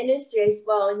coverage and industry as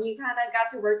well. And you kind of got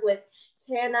to work with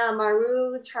Tana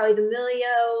Maru, Charlie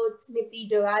D'Amelio, Timothy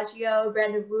Doraggio,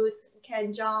 Brandon Ruth,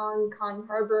 Ken Jeong, Con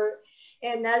Herbert.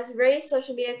 And as various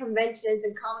social media conventions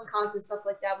and Comic Cons and stuff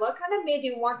like that, what kind of made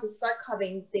you want to start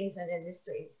covering things in the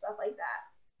industry and stuff like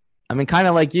that? I mean, kind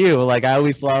of like you, like I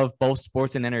always loved both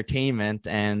sports and entertainment,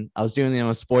 and I was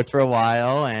doing, sports for a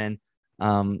while, and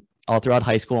all throughout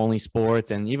high school, only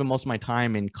sports, and even most of my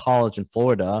time in college in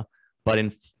Florida. But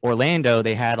in Orlando,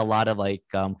 they had a lot of like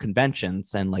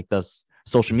conventions and like those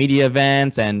social media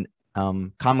events and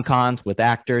Comic Cons with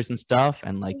actors and stuff,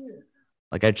 and like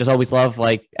I just always loved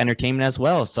like entertainment as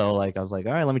well. So like I was like,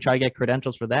 all right, let me try to get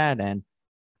credentials for that, and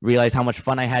realize how much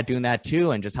fun I had doing that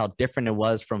too, and just how different it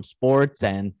was from sports.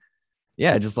 And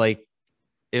yeah, just like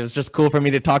it was just cool for me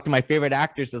to talk to my favorite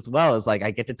actors as well. It's like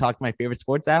I get to talk to my favorite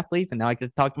sports athletes, and now I get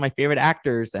to talk to my favorite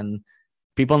actors and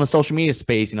people in the social media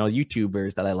space,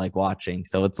 YouTubers that I like watching.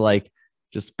 So it's like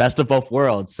just best of both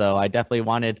worlds. So I just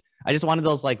wanted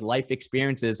those like life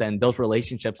experiences and those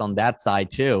relationships on that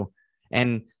side too.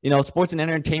 And, sports and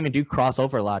entertainment do cross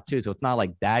over a lot too. So it's not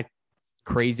like that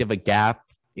crazy of a gap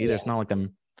either. It's not like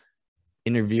I'm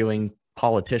interviewing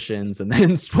politicians and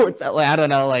then sports. I don't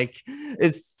know. Like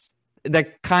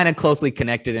they're kind of closely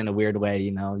connected in a weird way.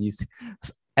 These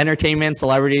entertainment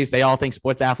celebrities, they all think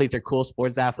sports athletes are cool.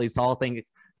 Sports athletes all think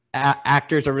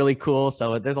actors are really cool.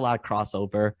 So there's a lot of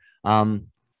crossover.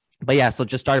 But yeah, so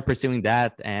just started pursuing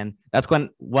that. And that's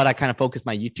what I kind of focus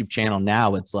my YouTube channel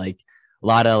now. It's like a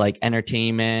lot of like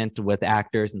entertainment with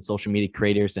actors and social media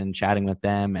creators and chatting with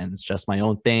them. And it's just my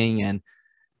own thing and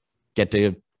get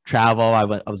to travel. I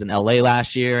was in LA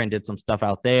last year and did some stuff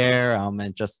out there.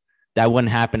 And just that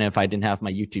wouldn't happen if I didn't have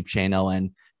my YouTube channel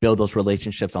and build those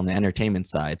relationships on the entertainment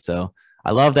side. So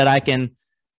I love that I can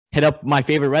hit up my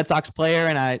favorite Red Sox player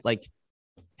and I like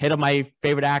hit up my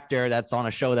favorite actor that's on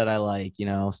a show that I like,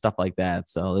 stuff like that.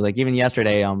 So like even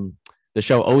yesterday, the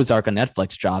show Ozark on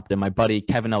Netflix dropped and my buddy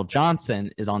Kevin L.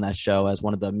 Johnson is on that show as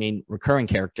one of the main recurring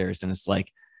characters. And it's like,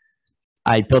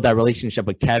 I built that relationship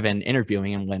with Kevin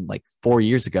interviewing him when like 4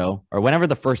 years ago or whenever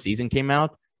the first season came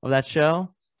out of that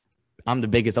show. I'm the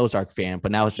biggest Ozark fan,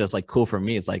 but now it's just like cool for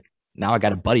me. It's like, now I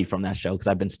got a buddy from that show because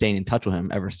I've been staying in touch with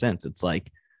him ever since. It's like,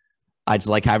 I just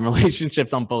like having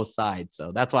relationships on both sides.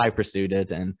 So that's why I pursued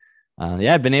it. And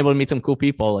I've been able to meet some cool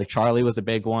people. Like Charlie was a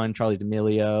big one. Charlie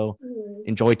D'Amelio.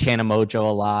 Enjoy Tana Mojo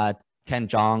a lot. Ken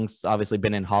Jeong's obviously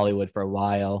been in Hollywood for a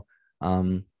while.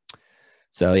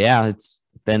 So yeah, it's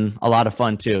been a lot of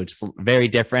fun too. Just very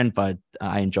different, but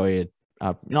I enjoy it.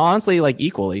 Honestly, like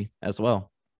equally as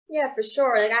well. Yeah, for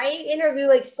sure. Like I interview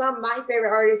like some of my favorite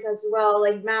artists as well,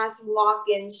 like Madison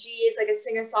Watkins. She is like a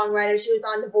singer-songwriter. She was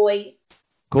on The Voice.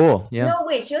 Cool. Yeah. No,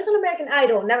 wait, she was on American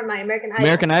Idol. Never mind, American Idol.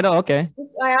 American Idol, okay.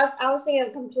 I was thinking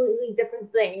a completely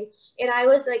different thing. And I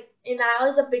was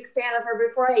a big fan of her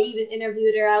before I even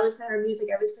interviewed her. I listened to her music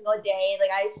every single day.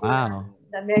 Like I've seen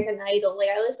the American Idol. Like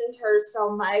I listened to her so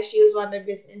much. She was one of my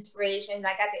biggest inspirations.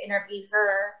 I got to interview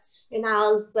her. And I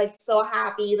was like so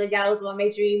happy. Like that was one of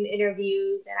my dream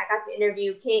interviews. And I got to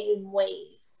interview Caitlin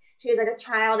Ways. She was like a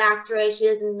child actress. She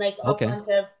was in like a bunch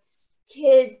of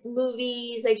kid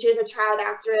movies. Like she was a child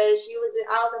actress. I was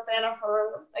a fan of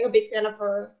her, like a big fan of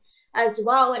her as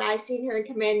well. And I seen her in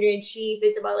Commander-in-Chief.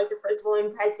 It's about like the first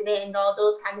woman president and all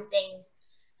those kind of things.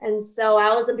 And so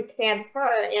I was a big fan of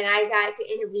her and I got to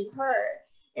interview her.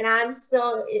 And I'm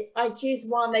still, she's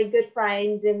one of my good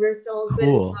friends and we're still good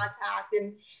in contact.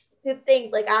 And to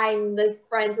think like I'm like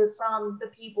friends with some of the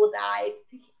people that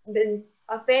I've been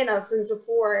a fan of since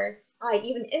before I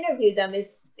even interviewed them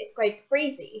is quite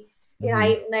crazy. And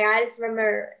I just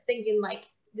remember thinking like,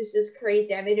 this is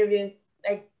crazy. I'm interviewing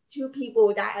like two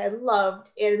people that I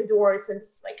loved and adored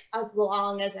since like as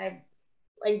long as I've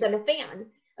like been a fan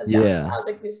of them. So I was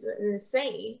like, this is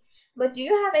insane. But do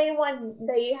you have anyone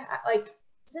that you like,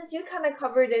 since you kind of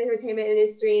covered the entertainment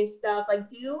industry and stuff, like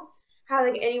do you have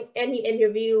like any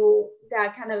interview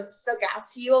that kind of stuck out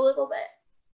to you a little bit?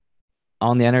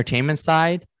 On the entertainment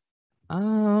side?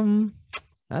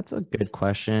 That's a good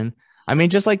question. I mean,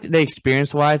 just like the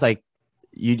experience wise, like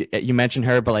you mentioned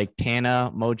her, but like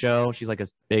Tana Mojo, she's like a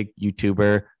big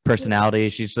YouTuber personality.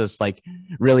 She's just like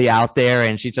really out there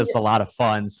and she's just a lot of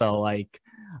fun. So like,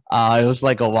 it was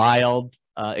like a wild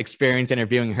experience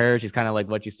interviewing her. She's kind of like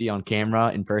what you see on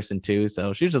camera in person too.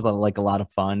 So she's just like a lot of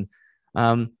fun.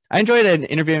 I enjoyed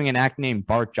interviewing an actor named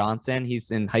Bart Johnson.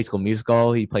 He's in High School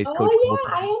Musical. He plays Coach Bolton.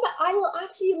 I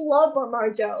actually love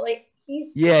Marjo. Like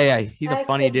he's he's a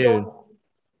funny dude.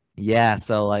 Yeah,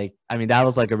 so like I mean that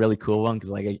was like a really cool one because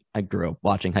like I grew up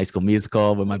watching High School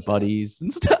Musical with my buddies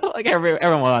and stuff. Like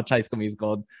everyone watched High School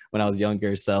Musical when I was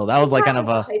younger, so that was like kind of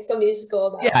a High School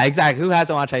Musical. Yeah, exactly. Who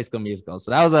hasn't watched High School Musical?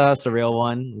 So that was a surreal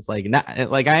one. It's like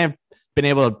I have been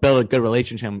able to build a good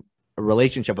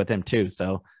relationship with him too.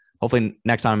 So hopefully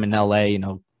next time I'm in LA,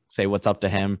 say what's up to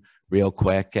him real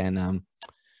quick and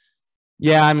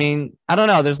yeah, I mean, I don't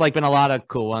know. There's like been a lot of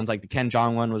cool ones. Like the Ken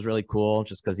Jeong one was really cool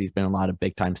just because he's been in a lot of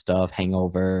big time stuff.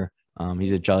 Hangover.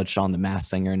 He's a judge on The Masked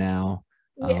Singer now.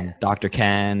 Dr.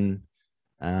 Ken.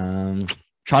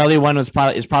 Charlie one is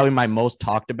probably my most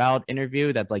talked about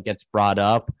interview that like gets brought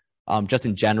up just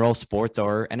in general, sports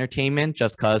or entertainment,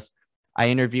 just because I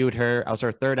interviewed her. I was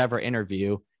her third ever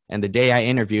interview. And the day I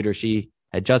interviewed her, she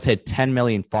had just hit 10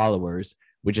 million followers,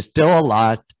 which is still a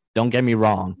lot. Don't get me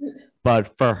wrong.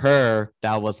 But for her,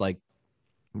 that was like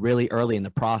really early in the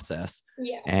process.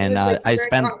 Yeah. And I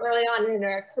spent early on in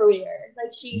her career.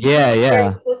 Like she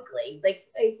very quickly. Like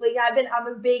I'm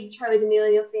a big Charlie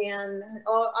D'Amelio fan.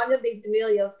 I'm a big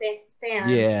D'Amelio fan.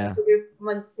 Yeah.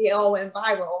 Once they all went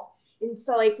viral. And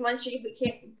so like once she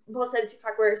became posted on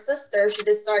TikTok with her sister, she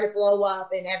just started to blow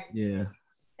up, and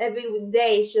every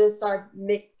day she'll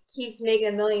keeps making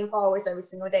 1 million followers every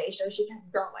single day. So she kept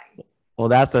growing. Well,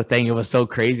 that's the thing. It was so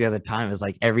crazy at the time. It's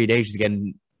like every day she's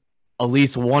getting at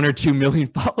least 1 or 2 million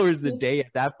followers a day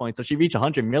at that point. So she reached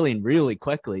 100 million really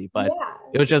quickly. But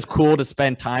it was just cool to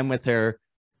spend time with her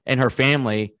and her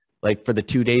family, like for the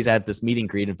 2 days at this meet and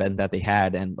greet event that they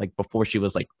had. And like before she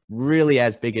was like really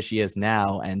as big as she is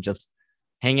now, and just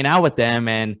hanging out with them.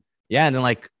 And and then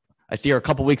like I see her a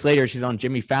couple weeks later, she's on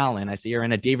Jimmy Fallon. I see her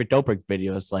in a David Dobrik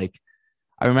video. It's like,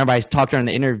 I remember I talked to her in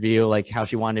the interview, like how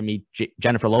she wanted to meet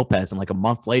Jennifer Lopez. And like a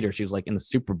month later, she was like in the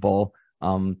Super Bowl,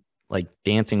 like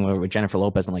dancing with Jennifer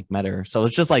Lopez, and like met her. So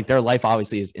it's just like their life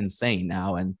obviously is insane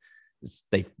now. And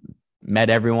they met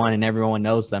everyone and everyone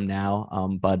knows them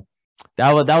now. But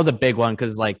that was a big one.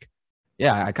 Cause like,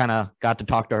 I kind of got to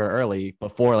talk to her early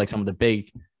before like some of the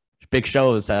big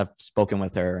shows have spoken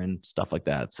with her and stuff like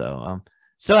that. So,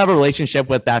 still have a relationship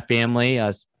with that family,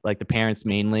 like the parents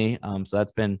mainly. So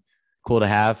that's been cool to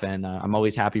have. And I'm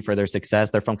always happy for their success.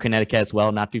 They're from Connecticut as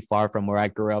well, not too far from where I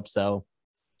grew up. So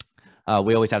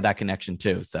we always have that connection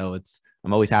too. So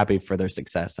I'm always happy for their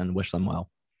success and wish them well.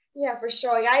 Yeah, for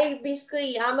sure.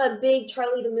 I'm a big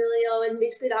Charli D'Amelio, and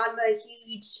basically I'm a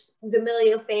huge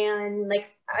D'Amelio fan.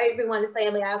 Like everyone in the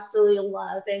family I absolutely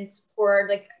love and support.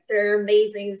 Like they're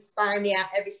amazing, inspire me at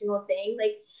every single thing.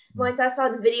 Like once I saw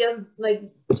the video of like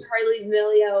Charli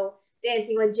D'Amelio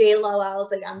dancing with J-Lo, I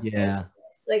was like, I'm so jealous.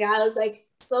 Like I was like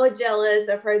so jealous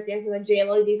of her dancing with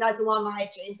J-Lo. Because that's one of my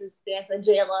dreams is dance with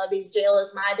J-Lo. Because J-Lo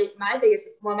is one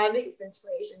of my biggest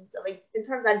inspirations. So like in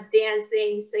terms of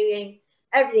dancing, singing,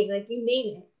 everything, like you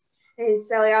name it. And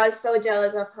so I was so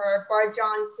jealous of her. Bart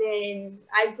Johnson.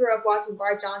 I grew up watching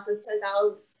Bart Johnson since I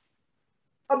was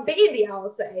a baby, I will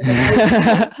say.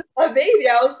 A baby,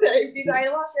 I will say. Because I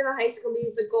watched it in a High School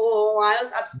Musical. I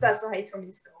was obsessed with High School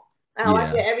Musical. And I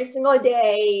watched it every single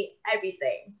day,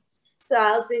 everything. So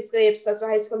I was basically obsessed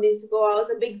with High School Musical. I was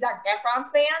a big Zac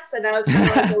Efron fan, so that was kind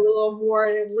of like a little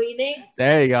more leaning.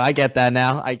 There you go. I get that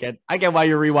now. I get why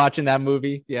you're rewatching that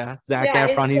movie. Yeah, Zac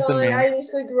Efron, he's the man. I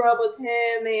basically grew up with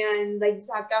him and like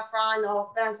Zac Efron,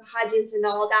 all Vanessa Hudgens, and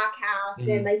all that cast,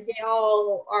 and like they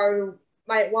all are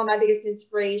one of my biggest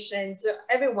inspirations. So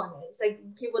everyone is like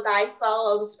people that I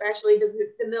follow, especially the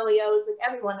D'Amelios, like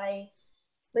everyone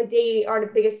they are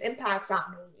the biggest impacts on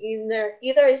me. Either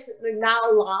it's like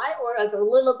not a lot or like a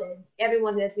little bit.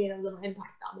 Everyone has made a little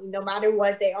impact on me. No matter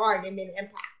what they are, they made an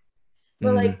impact.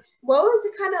 But like, what was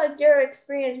the kind of like your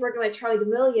experience working with Charli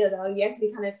D'Amelio though? You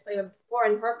actually kind of explained it before,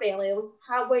 and her family.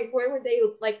 Where were they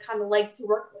like kind of like to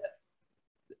work with?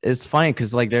 It's funny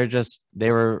because like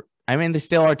they were. I mean, they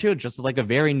still are too. Just like a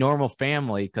very normal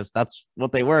family, because that's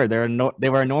what they were. They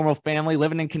were a normal family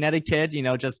living in Connecticut.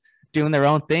 Just doing their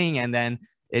own thing, and then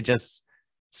it just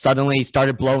suddenly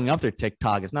started blowing up their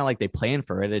TikTok. It's not like they planned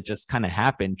for it. It just kind of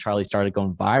happened. Charli started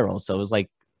going viral. So it was like,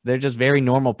 they're just very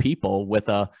normal people with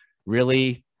a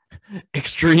really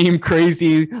extreme,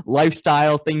 crazy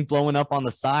lifestyle thing blowing up on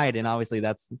the side. And obviously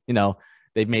that's,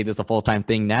 they've made this a full-time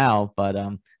thing now, but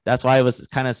that's why it was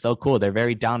kind of so cool. They're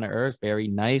very down to earth, very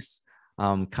nice,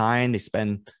 kind. They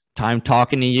spend time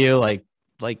talking to you like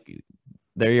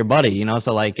they're your buddy,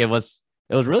 so like it was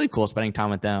really cool spending time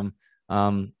with them.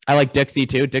 I like Dixie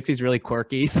too. Dixie's really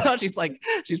quirky, so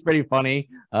she's pretty funny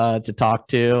to talk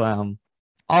to.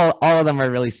 All of them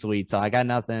are really sweet, so I got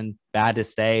nothing bad to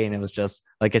say. And it was just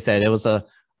like I said, it was a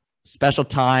special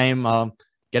time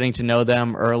getting to know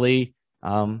them early,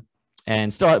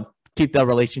 and still keep the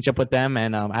relationship with them.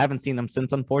 And I haven't seen them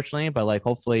since, unfortunately, but like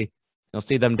hopefully you'll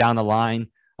see them down the line.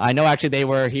 I know actually they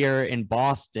were here in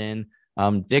Boston.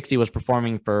 Dixie was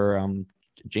performing for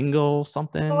Jingle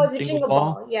something. Oh, the Jingle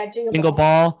Ball. Yeah, Jingle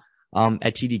Ball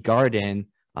at TD Garden.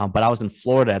 But I was in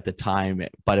Florida at the time.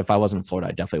 But if I wasn't in Florida,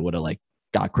 I definitely would have like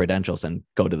got credentials and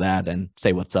go to that and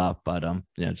say what's up. But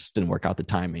it just didn't work out the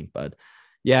timing. But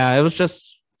yeah, it was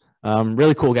just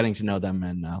really cool getting to know them.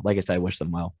 And like I said, I wish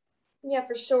them well. Yeah,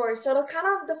 for sure. So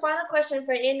the final question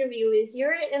for an interview is: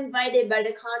 you're invited by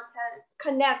the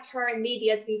Connect Her and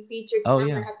Media to be featured at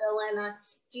the Atlanta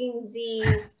Gen Z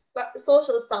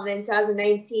Social Summit in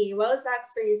 2019. What was that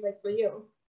experience like for you?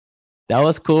 That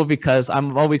was cool because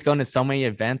I'm always going to so many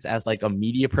events as like a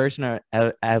media person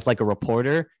or as like a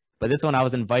reporter. But this one I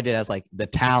was invited as like the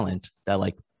talent that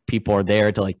like people are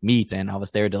there to like meet. And I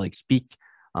was there to like speak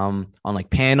on like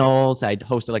panels. I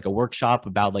hosted like a workshop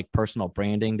about like personal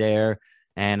branding there.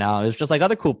 And it was just like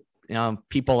other cool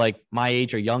people like my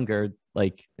age or younger,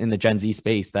 like in the Gen Z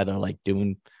space that are like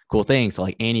doing cool things. So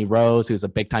like Annie Rose, who's a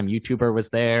big time YouTuber, was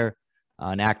there.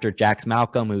 An actor, Jax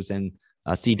Malcolm, who's in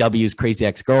CW's Crazy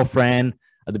Ex-Girlfriend.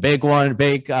 The big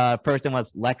person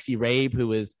was Lexi Rabe, who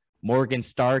was Morgan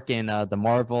Stark in the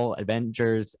Marvel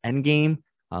Avengers Endgame,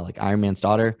 like Iron Man's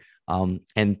daughter.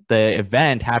 And the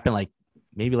event happened like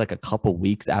maybe like a couple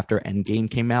weeks after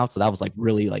Endgame came out. So that was like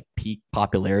really like peak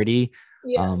popularity.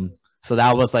 Yeah. So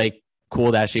that was like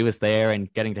cool that she was there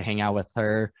and getting to hang out with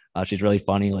her. She's really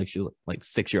funny. Like she's like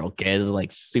 6-year-old kid,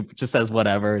 like super, just says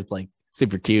whatever. It's like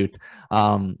super cute.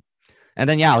 And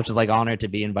then, yeah, I was just like honored to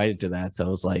be invited to that. So it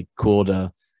was like cool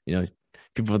to,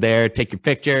 people there, take your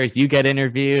pictures, you get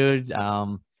interviewed.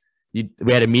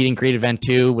 We had a meet and greet event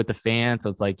too with the fans. So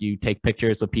it's like you take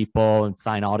pictures with people and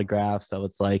sign autographs. So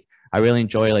it's like, I really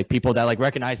enjoy like people that like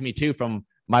recognize me too from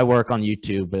my work on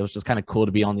YouTube. But it was just kind of cool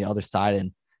to be on the other side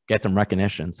and get some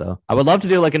recognition. So I would love to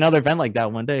do like another event like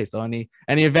that one day. So any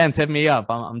events, hit me up.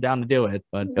 I'm down to do it.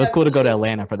 But it was cool to go to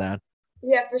Atlanta for that.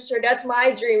 Yeah, for sure. That's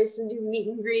my dream, is to do meet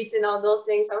and greets and all those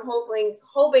things. So I'm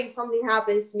hoping something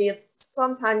happens to me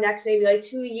sometime next, maybe like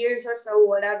 2 years or so,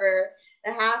 whatever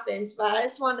that happens. But I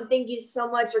just want to thank you so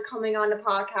much for coming on the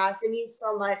podcast. It means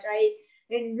so much. I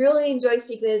really enjoy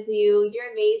speaking with you.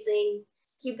 You're amazing.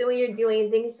 Keep doing what you're doing.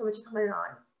 Thank you so much for coming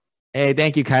on. Hey,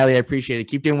 thank you, Kylie. I appreciate it.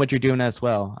 Keep doing what you're doing as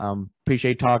well.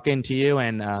 Appreciate talking to you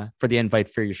and for the invite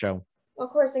for your show. Of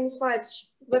course. Thanks so much.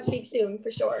 Let's speak soon, for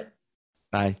sure.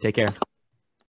 Bye. Take care.